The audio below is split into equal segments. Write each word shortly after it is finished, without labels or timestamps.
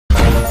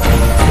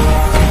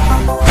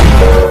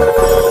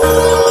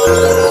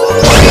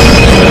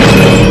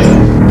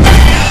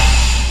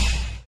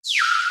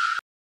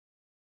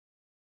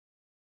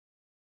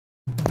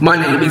My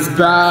name is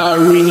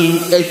Barry,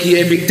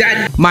 aka Big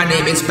Daddy. My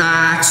name is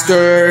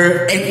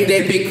Baxter,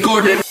 aka Big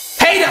Gordon.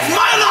 Hey, that's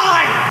my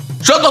line!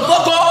 Shut the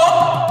fuck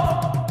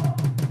up!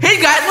 Hey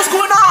guys, what's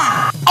going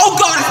on? Oh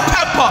god, it's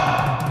Peppa!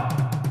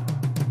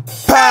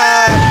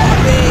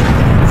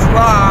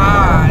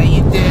 Peppa!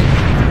 You did.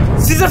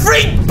 Season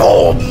 3!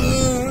 Boom!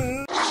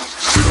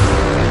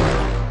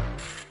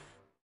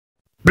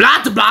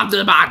 Blah blah blah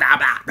blah blah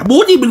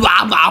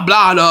blah blah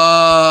blah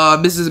blah.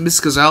 Miss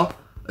Gazelle.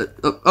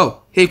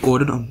 Oh, hey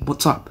Gordon.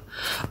 What's up?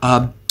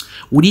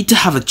 We need to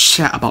have a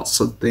chat about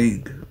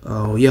something.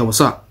 Oh yeah, what's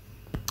up?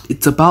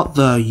 It's about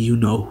the you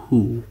know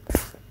who,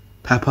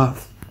 Peppa.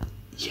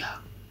 Yeah.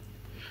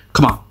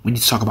 Come on, we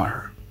need to talk about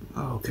her.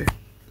 Oh, okay.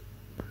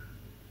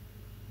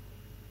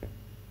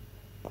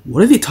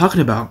 What are they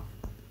talking about?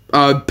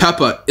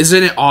 Peppa,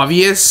 isn't it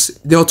obvious?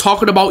 They're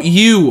talking about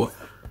you.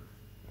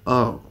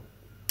 Oh.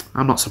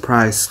 I'm not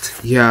surprised.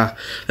 Yeah,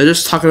 they're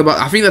just talking about.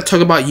 I think they're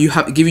talking about you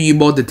giving you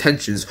more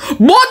detentions.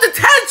 More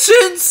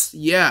detentions!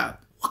 Yeah.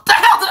 What the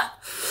hell did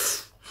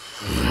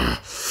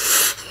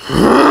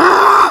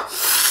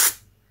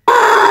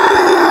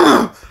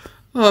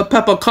I?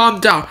 Peppa,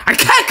 calm down. I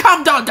can't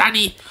calm down,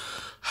 Danny.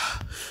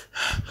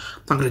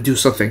 I'm gonna do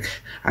something.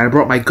 I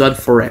brought my gun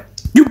for it.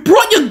 You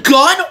brought your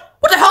gun?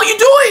 What the hell are you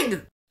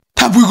doing?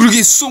 Peppa, we're gonna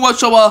get so much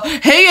trouble.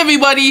 Hey,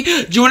 everybody.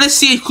 Do you wanna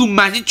see a cool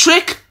magic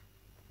trick?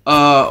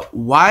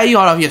 Why are you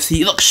out of your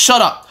seat? Look,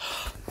 shut up!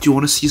 Do you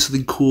want to see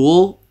something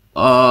cool?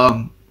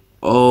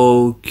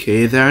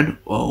 Okay then.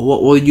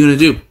 What are you gonna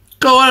do?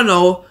 Go, I don't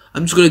know.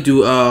 I'm just gonna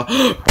do, bang,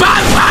 bang,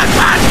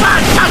 bang, bang,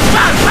 bang, bang,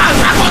 bang,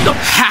 bang, on the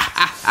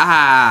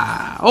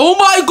ha. Oh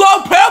my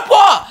god,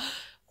 Peppa!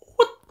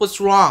 What's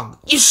wrong?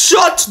 You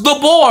shut the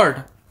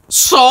board!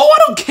 So, I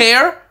don't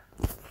care!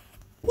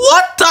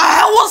 What the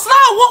hell was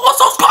that? What was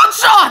those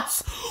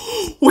gunshots?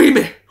 Wait a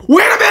minute!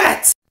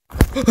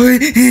 No!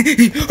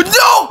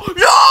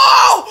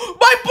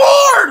 My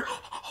board!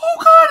 Oh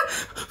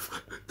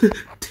god!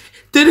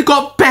 Then it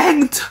got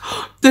banged.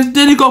 Then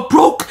it got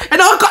broke. And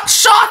now it got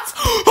shot!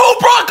 Who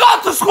brought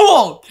guns to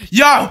school?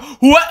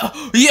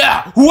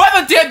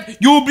 Whoever did,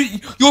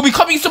 you'll be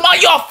coming to my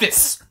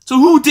office. So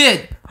who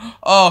did?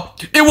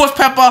 It was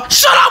Peppa.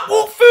 Shut up,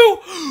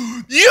 Wolfoo!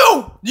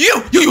 You!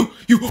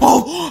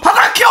 Oh, I'm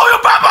gonna kill you,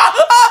 Peppa!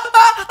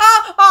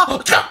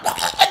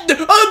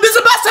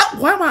 Mr. Bassett!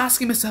 Why am I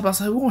asking Mr.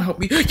 Bassett? It won't help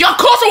me. Yeah, of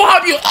course it won't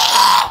help you!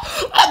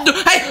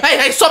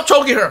 Hey, stop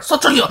choking her!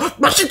 Stop choking her!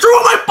 But she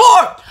threw my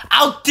board!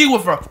 I'll deal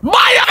with her.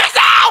 My eyes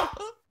out!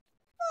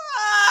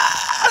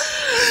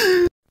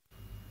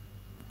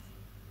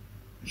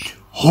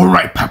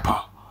 Alright,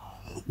 Peppa.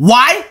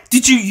 Why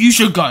did you use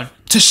your gun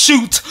to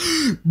shoot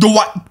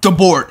the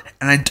board?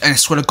 And I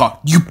swear to God,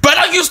 you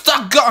better use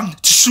that gun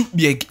to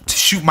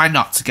shoot my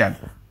nuts again.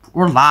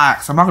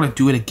 Relax, I'm not gonna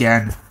do it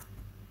again.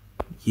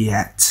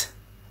 Yet.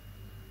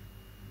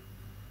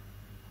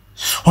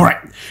 Alright,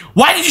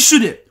 why did you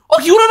shoot it? Oh,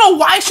 you don't know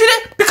why I shoot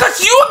it?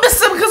 Because you and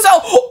Mr.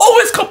 Gazelle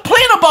always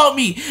complain about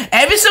me.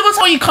 Every single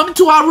time you come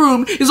into our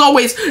room, it's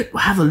always,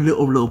 I have a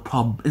little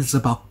problem. It's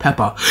about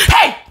Peppa.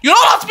 Hey, you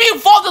don't have to be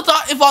involved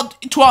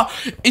into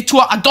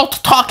our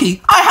adult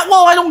talking. I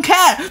don't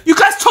care. You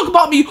guys talk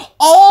about me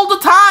all the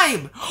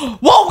time.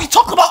 Well, we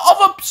talk about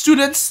other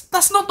students.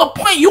 That's not the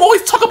point. You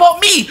always talk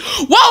about me.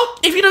 Well,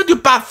 if you don't do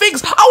bad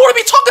things, I want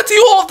to be talking to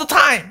you all the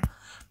time.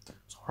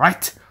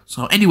 Alright.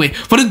 So anyway,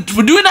 for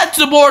doing that to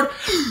the board,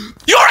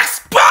 you're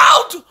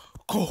expelled!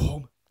 Go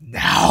home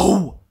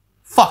now.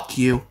 Fuck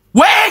you.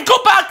 Wait, go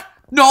back!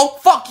 No,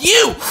 fuck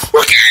you!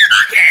 We're getting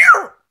back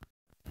here!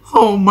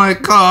 Oh my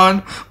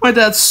god, my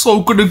dad's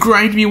so gonna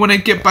grind me when I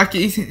get back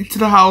into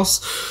the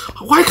house.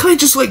 Why can't I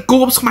just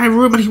go up to my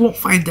room and he won't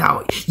find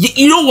out?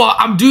 You know what?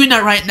 I'm doing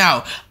that right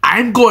now.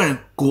 I'm going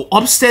to go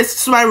upstairs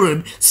to my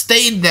room,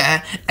 stay in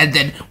there, and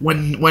then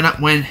when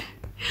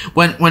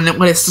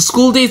it's the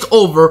school day's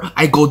over,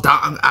 I go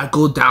down,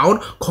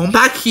 come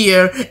back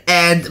here,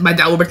 and my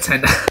dad will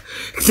pretend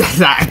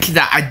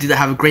that I didn't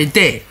have a great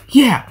day.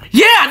 Yeah,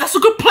 that's a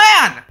good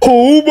plan.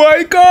 Oh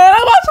my god,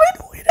 I'm actually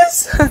doing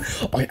this.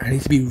 Oh, I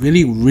need to be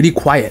really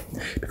quiet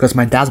because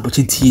my dad's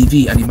watching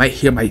TV and he might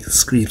hear my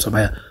screams, so I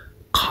might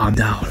calm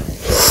down.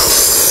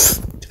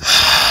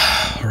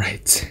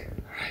 Alright.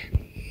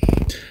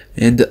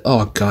 And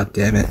oh god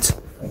damn it,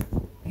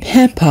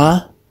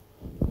 Peppa.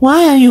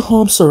 Why are you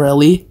home so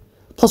early?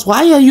 Plus,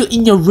 why are you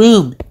in your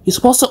room? You're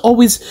supposed to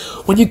always,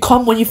 when you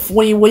come early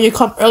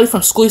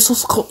from school, you're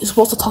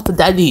supposed to talk to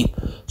Daddy.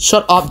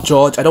 Shut up,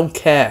 George. I don't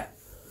care.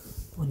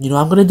 You know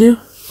what I'm gonna do?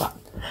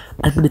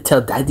 I'm gonna tell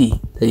Daddy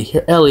that you're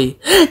here early.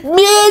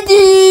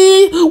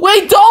 Daddy!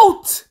 Wait,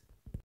 don't!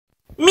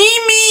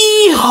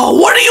 Mimi! Oh,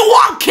 what do you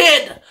want,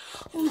 kid?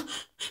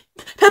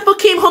 Peppa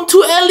came home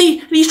too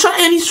early,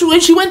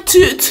 and she went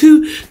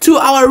to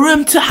our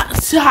room to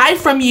hide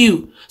from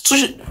you. So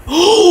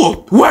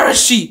where is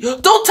she?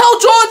 Don't tell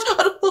George!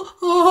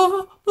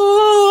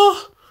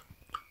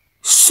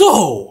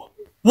 So,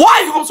 why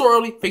are you home so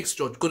early? Thanks,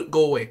 George.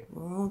 Go away.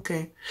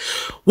 Okay.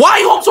 Why are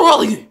you home so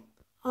early?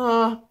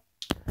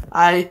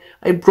 I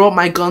brought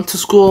my gun to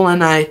school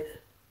and I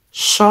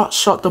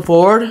Shut the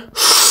board.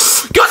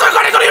 Guys are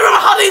gonna go to your room.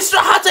 How do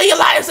you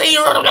lie and say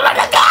you're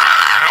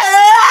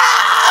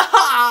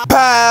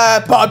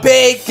Peppa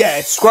Pig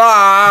gets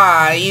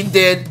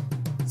grinded.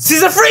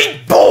 Season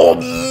 3,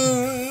 boom!